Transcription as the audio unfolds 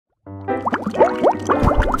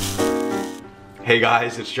Hey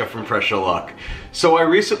guys, it's Jeff from Pressure Luck. So I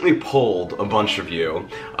recently polled a bunch of you,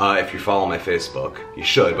 if you follow my Facebook, you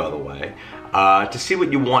should by the way, to see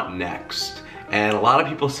what you want next. And a lot of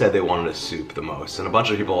people said they wanted a soup the most, and a bunch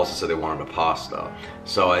of people also said they wanted a pasta.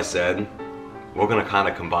 So I said, we're gonna kind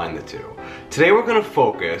of combine the two. Today we're gonna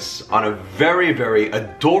focus on a very, very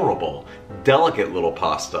adorable, delicate little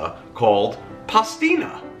pasta called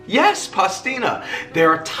pastina. Yes, pastina! They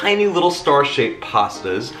are tiny little star-shaped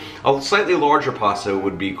pastas. A slightly larger pasta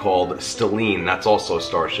would be called stelline, that's also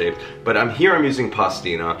star-shaped, but I'm using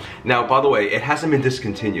pastina. Now, by the way, it hasn't been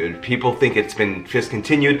discontinued. People think it's been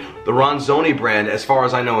discontinued. The Ronzoni brand, as far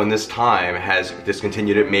as I know in this time, has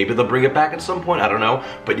discontinued it. Maybe they'll bring it back at some point, I don't know,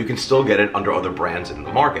 but you can still get it under other brands in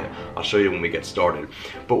the market. I'll show you when we get started.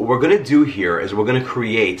 But what we're gonna do here is we're gonna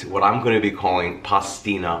create what I'm gonna be calling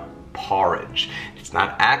Pastina Porridge. It's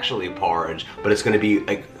not actually porridge, but it's going to be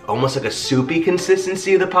like almost like a soupy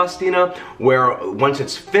consistency of the pastina, where once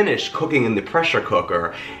it's finished cooking in the pressure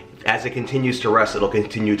cooker, as it continues to rest, it'll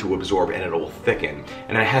continue to absorb and it'll thicken.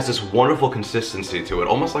 And it has this wonderful consistency to it,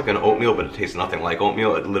 almost like an oatmeal, but it tastes nothing like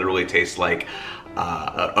oatmeal. It literally tastes like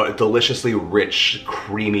a deliciously rich,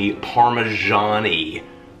 creamy, Parmesan-y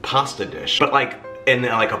pasta dish, but like in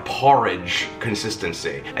like a porridge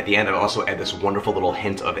consistency. At the end, I also add this wonderful little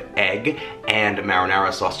hint of egg and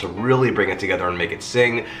marinara sauce to really bring it together and make it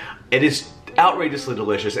sing. It is outrageously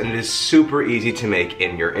delicious, and it is super easy to make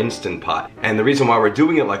in your Instant Pot. And the reason why we're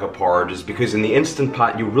doing it like a porridge is because in the Instant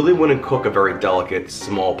Pot, you really wouldn't cook a very delicate,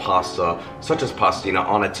 small pasta, such as pastina,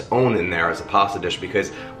 on its own in there as a pasta dish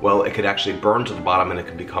because, well, it could actually burn to the bottom and it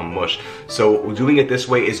could become mush. So doing it this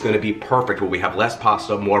way is going to be perfect, where we have less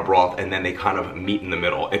pasta, more broth, and then they kind of meet in the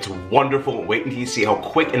middle. It's wonderful. Wait until you see how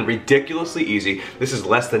quick and ridiculously easy. This is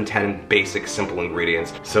less than 10 basic, simple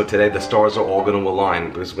ingredients. So today, the stars are all going to align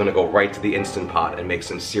because we're going to go right to the Instant Pot and make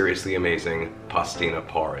some seriously amazing pastina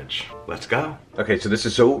porridge. Let's go. Okay, so this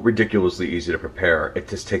is so ridiculously easy to prepare. It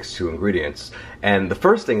just takes 2 ingredients. And the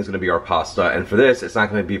first thing is going to be our pasta, and for this, it's not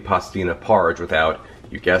going to be pastina porridge without,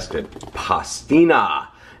 you guessed it, pastina.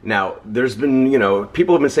 Now, there's been, you know,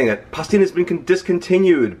 people have been saying that pastina's been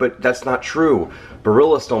discontinued, but that's not true.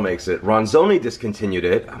 Barilla still makes it. Ronzoni discontinued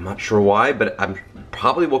it. I'm not sure why, but I'm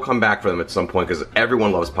probably will come back for them at some point because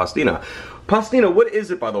everyone loves pastina. Pastina, what is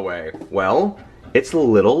it, by the way? Well, it's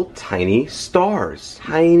little tiny stars.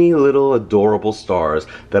 Tiny little adorable stars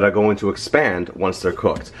that are going to expand once they're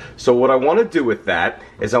cooked. So what I want to do with that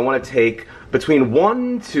is I want to take between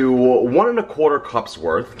 1 to 1 1/4 cups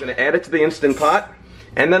worth. I'm going to add it to the Instant Pot.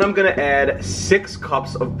 And then I'm going to add 6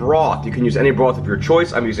 cups of broth. You can use any broth of your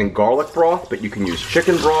choice. I'm using garlic broth, but you can use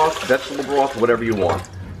chicken broth, vegetable broth, whatever you want.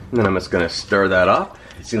 And then I'm just going to stir that up.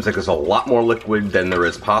 It seems like there's a lot more liquid than there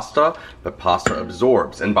is pasta, but pasta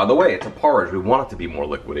absorbs. And by the way, it's a porridge. We want it to be more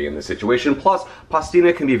liquidy in this situation. Plus,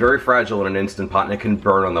 pastina can be very fragile in an Instant Pot, and it can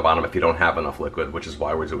burn on the bottom if you don't have enough liquid, which is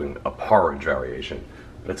why we're doing a porridge variation.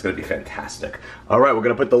 But it's going to be fantastic. Alright, we're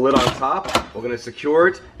going to put the lid on top. We're going to secure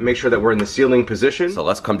it and make sure that we're in the sealing position. So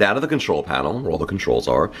let's come down to the control panel, where all the controls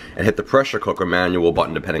are, and hit the pressure cooker manual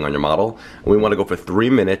button depending on your model. And we want to go for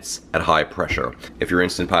 3 minutes at high pressure. If your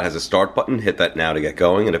Instant Pot has a start button, hit that now to get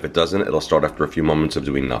going, and if it doesn't, it'll start after a few moments of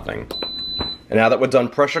doing nothing. And now that we're done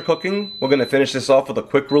pressure cooking, we're going to finish this off with a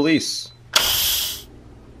quick release.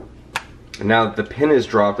 And now that the pin is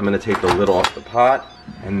dropped, I'm going to take the lid off the pot.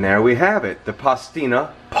 And there we have it, the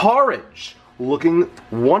pastina porridge. Looking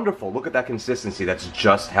wonderful. Look at that consistency. That's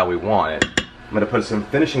just how we want it. I'm going to put some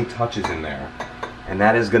finishing touches in there. And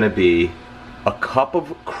that is going to be a cup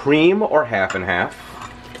of cream, or half and half.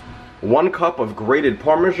 1 cup of grated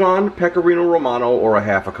Parmesan, Pecorino Romano, or a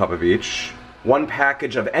half a cup of each. 1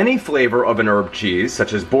 package of any flavor of an herb cheese,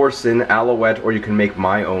 such as Boursin, Alouette, or you can make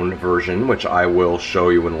my own version, which I will show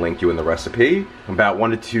you and link you in the recipe. About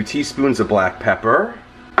 1 to 2 teaspoons of black pepper.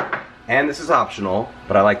 And this is optional,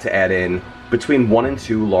 but I like to add in between 1 and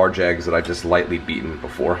 2 large eggs that I just lightly beaten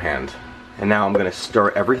beforehand. And now I'm going to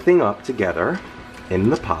stir everything up together in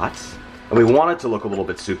the pot. And we want it to look a little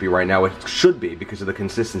bit soupy right now. It should be because of the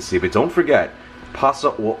consistency, but don't forget, pasta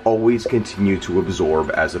will always continue to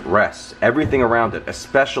absorb as it rests. Everything around it,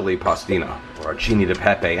 especially pastina or archini di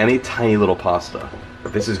pepe, any tiny little pasta.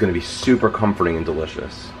 But this is going to be super comforting and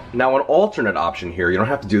delicious. Now, an alternate option here, you don't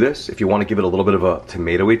have to do this. If you want to give it a little bit of a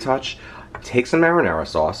tomatoey touch, take some marinara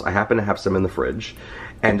sauce. I happen to have some in the fridge.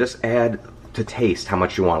 And just add to taste how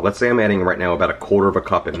much you want. Let's say I'm adding right now about 1/4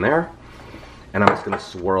 cup in there. And I'm just going to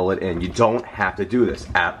swirl it in. You don't have to do this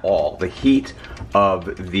at all. The heat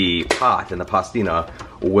of the pot and the pastina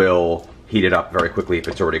will heat it up very quickly if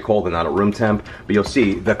it's already cold and not at room temp. But you'll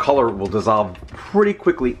see the color will dissolve pretty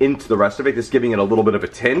quickly into the rest of it, just giving it a little bit of a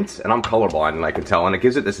tint. And I'm colorblind and I can tell, and it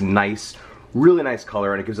gives it this nice, really nice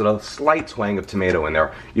color, and it gives it a slight twang of tomato in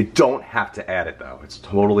there. You don't have to add it though, it's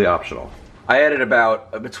totally optional. I added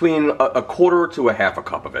about between a quarter to a half a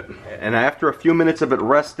cup of it. And after a few minutes of it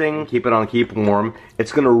resting, keep it on keep warm,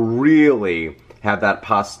 it's gonna really have that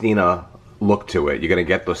pastina look to it. You're gonna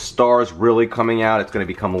get the stars really coming out, it's gonna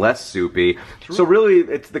become less soupy. So really,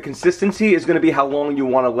 it's the consistency is gonna be how long you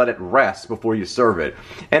wanna let it rest before you serve it.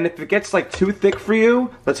 And if it gets like too thick for you,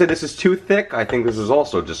 let's say this is too thick, I think this is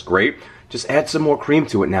also just great. Just add some more cream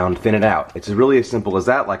to it now and thin it out. It's really as simple as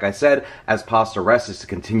that. Like I said, as pasta rests, it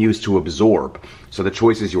continues to absorb. So the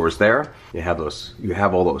choice is yours there. You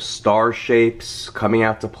have all those star shapes coming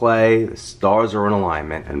out to play. The stars are in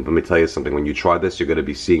alignment. And let me tell you something, when you try this, you're gonna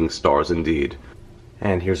be seeing stars indeed.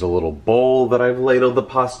 And here's a little bowl that I've ladled the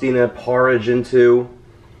pastina porridge into.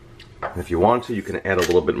 If you want to, you can add a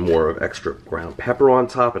little bit more of extra ground pepper on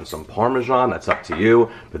top and some Parmesan, that's up to you.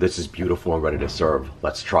 But this is beautiful and ready to serve.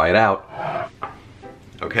 Let's try it out.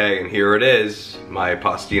 Okay, and here it is, my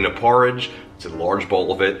pastina porridge. It's a large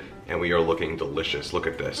bowl of it, and we are looking delicious. Look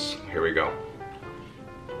at this. Here we go.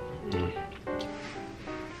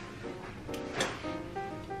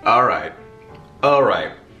 All right.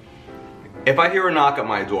 If I hear a knock at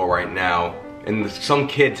my door right now, and some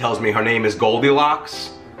kid tells me her name is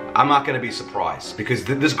Goldilocks, I'm not gonna be surprised, because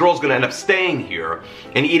this girl's gonna end up staying here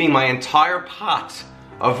and eating my entire pot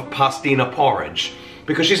of pastina porridge,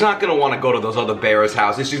 because she's not gonna wanna go to those other bears'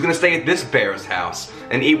 houses. She's gonna stay at this bear's house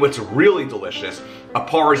and eat what's really delicious, a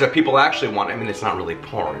porridge that people actually want. I mean, it's not really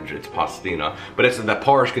porridge, it's pastina, but it's that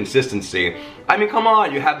porridge consistency. I mean, come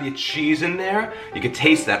on, you have the cheese in there. You can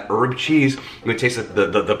taste that herb cheese. You can taste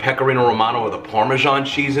the pecorino romano or the Parmesan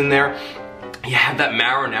cheese in there. You have that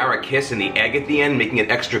marinara kiss and the egg at the end, making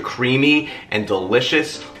it extra creamy and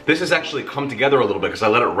delicious. This has actually come together a little bit because I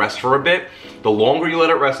let it rest for a bit. The longer you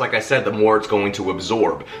let it rest, like I said, the more it's going to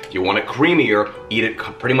absorb. If you want it creamier, eat it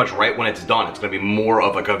pretty much right when it's done. It's gonna be more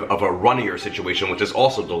of a runnier situation, which is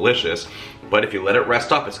also delicious. But if you let it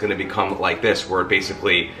rest up, it's gonna become like this, where it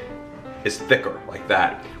basically is thicker, like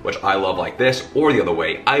that, which I love like this, or the other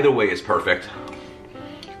way. Either way is perfect.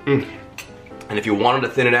 And if you wanted to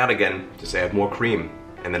thin it out again, just add more cream,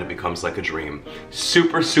 and then it becomes like a dream.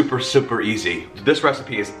 Super, super, super easy. This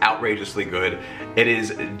recipe is outrageously good. It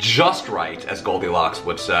is just right, as Goldilocks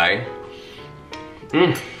would say.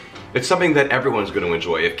 It's something that everyone's gonna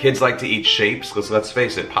enjoy. If kids like to eat shapes, because let's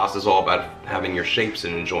face it, pasta's all about having your shapes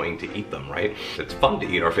and enjoying to eat them, right? It's fun to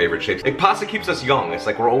eat our favorite shapes. Like, pasta keeps us young. It's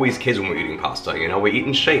like we're always kids when we're eating pasta, you know? We're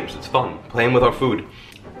eating shapes, it's fun, playing with our food.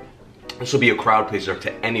 This will be a crowd pleaser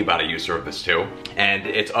to anybody you serve this to, and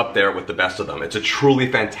it's up there with the best of them. It's a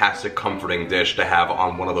truly fantastic, comforting dish to have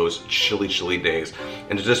on one of those chilly, chilly days,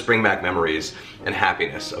 and to just bring back memories and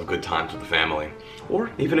happiness of good times with the family.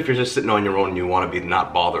 Or even if you're just sitting on your own and you want to be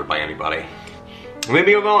not bothered by anybody. Leave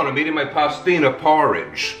me alone, I'm eating my pastina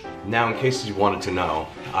porridge. Now, in case you wanted to know,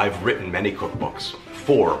 I've written many cookbooks.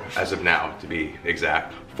 4, as of now, to be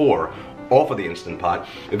exact. 4. All for the Instant Pot.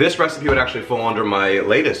 This recipe would actually fall under my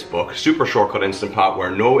latest book, Super Shortcut Instant Pot, where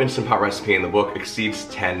no Instant Pot recipe in the book exceeds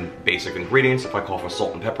 10 basic ingredients. If I call for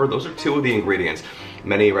salt and pepper, those are 2 of the ingredients.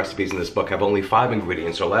 Many recipes in this book have only 5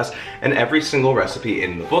 ingredients or less, and every single recipe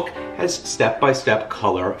in the book has step-by-step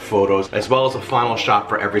color photos, as well as a final shot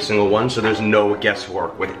for every single one, so there's no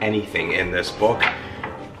guesswork with anything in this book.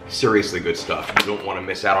 Seriously good stuff. You don't want to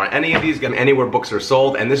miss out on any of these. Get them anywhere books are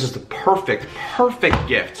sold, and this is the perfect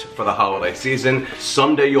gift for the holiday season.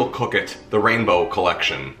 Someday you'll cook it. The Rainbow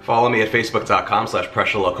Collection. Follow me at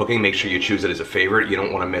facebook.com/PressureLoveCooking. Make sure you choose it as a favorite. You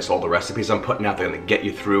don't want to miss all the recipes I'm putting out there that get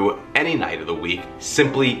you through any night of the week,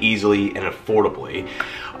 simply, easily, and affordably.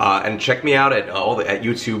 And check me out at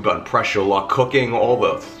YouTube on Pressure Luck Cooking, all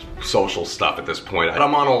the social stuff at this point.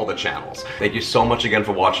 I'm on all the channels. Thank you so much again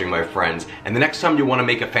for watching, my friends. And the next time you want to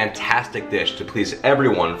make a fantastic dish to please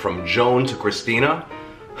everyone from Joan to Christina,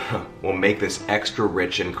 we'll make this extra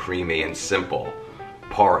rich and creamy and simple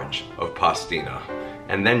porridge of pastina.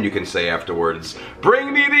 And then you can say afterwards,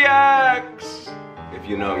 bring me the eggs! If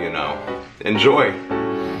you know, you know. Enjoy.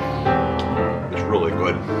 It's really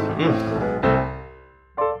good.